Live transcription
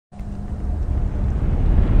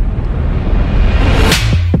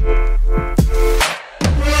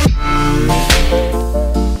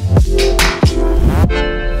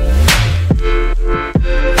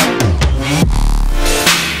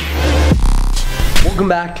Welcome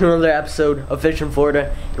back to another episode of Fish in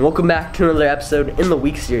Florida, and welcome back to another episode in the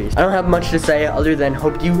week series. I don't have much to say other than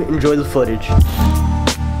hope you enjoy the footage.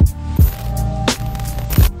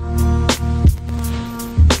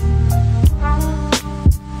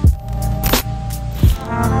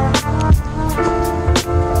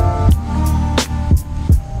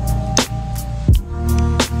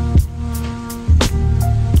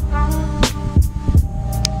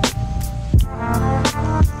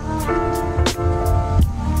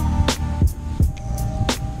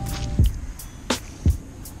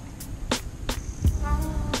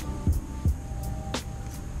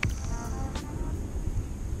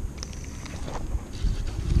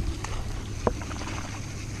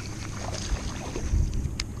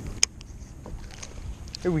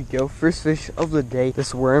 Here we go, first fish of the day.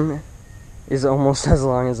 This worm is almost as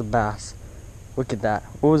long as a bass. Look at that.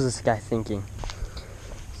 What was this guy thinking?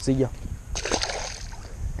 See ya.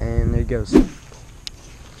 And there he goes.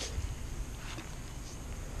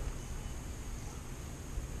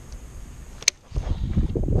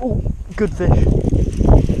 Oh, good fish.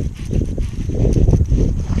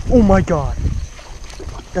 Oh my god.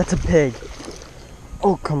 That's a pig.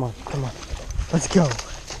 Oh, come on, come on. Let's go.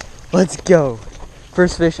 Let's go.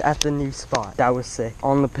 First fish at the new spot. That was sick.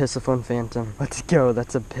 On the Piscifun Phantom. Let's go.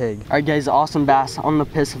 That's a pig. Alright guys, awesome bass on the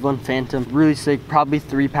Piscifun Phantom. Really sick. Probably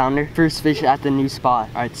 3-pounder. First fish at the new spot.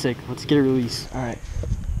 Alright, sick. Let's get a release. Alright.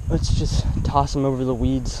 Let's just toss him over the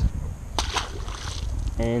weeds.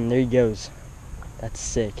 And there he goes. That's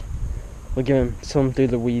sick. Look at him swim through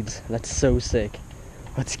the weeds. That's so sick.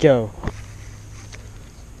 Let's go.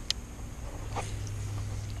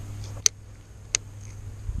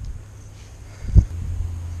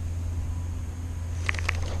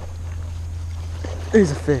 There's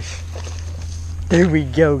a fish. There we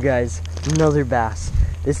go, guys. Another bass.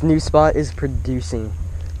 This new spot is producing.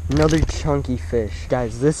 Another chunky fish.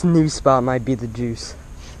 Guys, this new spot might be the juice.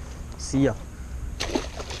 See ya.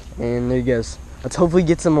 And there he goes. Let's hopefully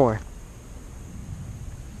get some more.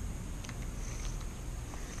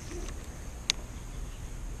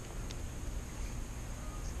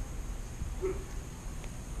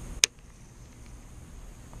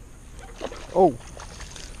 Oh,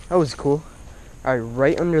 that was cool. Alright,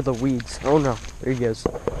 right under the weeds. Oh no, there he goes.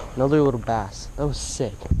 Another little bass. That was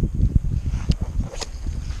sick.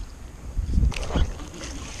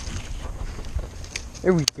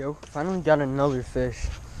 There we go. Finally got another fish.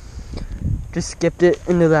 Just skipped it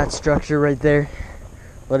into that structure right there.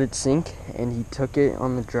 Let it sink, and he took it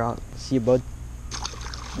on the drop. See you, bud.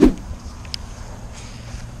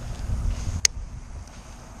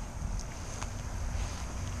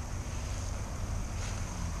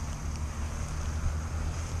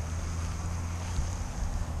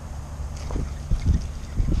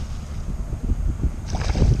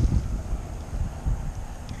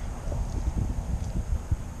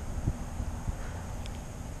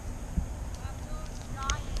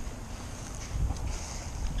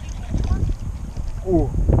 Ooh.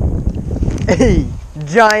 Hey,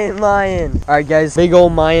 giant lion. Alright guys, big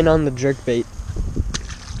old lion on the jerkbait.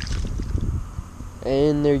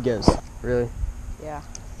 And there he goes. Really? Yeah.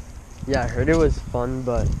 Yeah, I heard it was fun,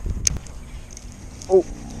 but... Oh,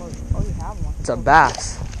 you have one. It's a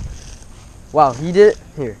bass. Wow, he did...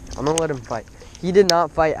 Here, I'm gonna let him fight. He did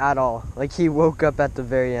not fight at all. Like, he woke up at the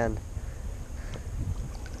very end.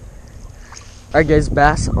 Alright guys,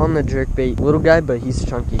 bass on the jerkbait. Little guy, but he's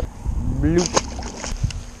chunky. Bloop.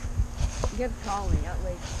 He kept calling at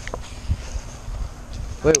like.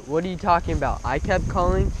 Wait, what are you talking about? I kept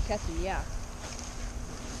calling? Catching, yeah.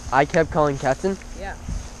 I kept calling Hatsan? Yeah.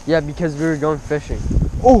 Yeah, because we were going fishing.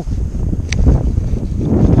 Oh!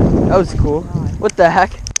 That was cool. God. What the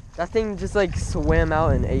heck? That thing just like swam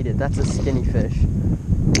out and ate it. That's a skinny fish.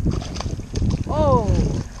 Oh!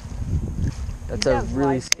 That's a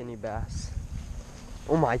really skinny bass.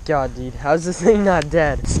 Oh my god, dude. How's this thing not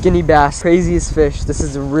dead? Skinny bass, craziest fish. This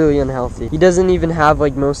is really unhealthy. He doesn't even have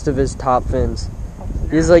like most of his top fins.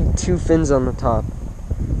 He has like 2 fins on the top.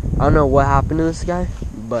 I don't know what happened to this guy,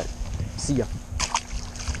 but see ya.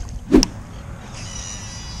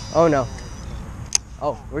 Oh no.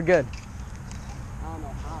 Oh, we're good. I don't know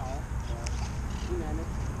how, but we managed.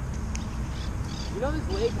 You know this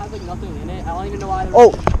lake has like nothing in it? I don't even know why.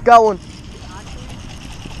 Oh, got one.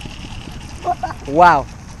 Wow,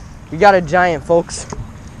 we got a giant, folks.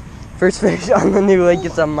 First fish on the new lake,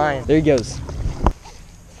 it's on mine. There he goes.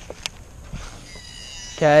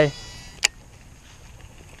 Okay.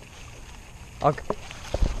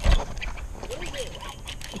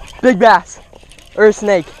 Big bass. Or a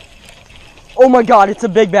snake. Oh my god, it's a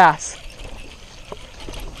big bass.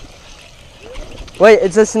 Wait,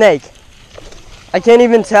 it's a snake. I can't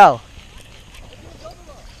even tell.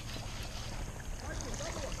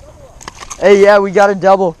 Hey, yeah, we got a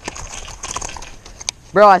double.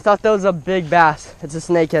 Bro, I thought that was a big bass. It's a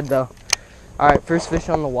snakehead though. Alright, first fish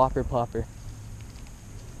on the whopper plopper.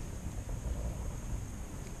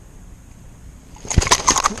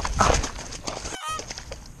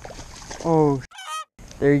 Oh,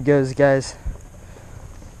 there he goes, guys.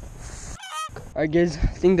 Alright guys, I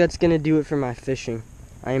think that's gonna do it for my fishing.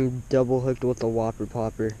 I am double hooked with the whopper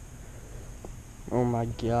plopper. Oh my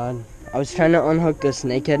god. I was trying to unhook the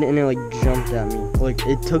snakehead and it like jumped at me. Like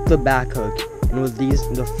it took the back hook, and with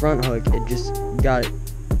the front hook, it just got it.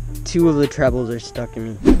 2 of the trebles are stuck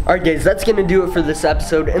in me. Alright guys, that's gonna do it for this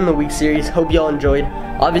episode in the week series. Hope y'all enjoyed.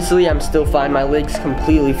 Obviously I'm still fine, my leg's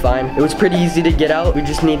completely fine. It was pretty easy to get out. We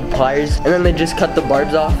just needed pliers, and then they just cut the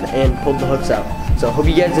barbs off and pulled the hooks out. So hope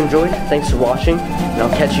you guys enjoyed. Thanks for watching, and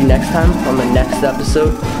I'll catch you next time on the next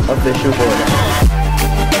episode of Fishing Florida.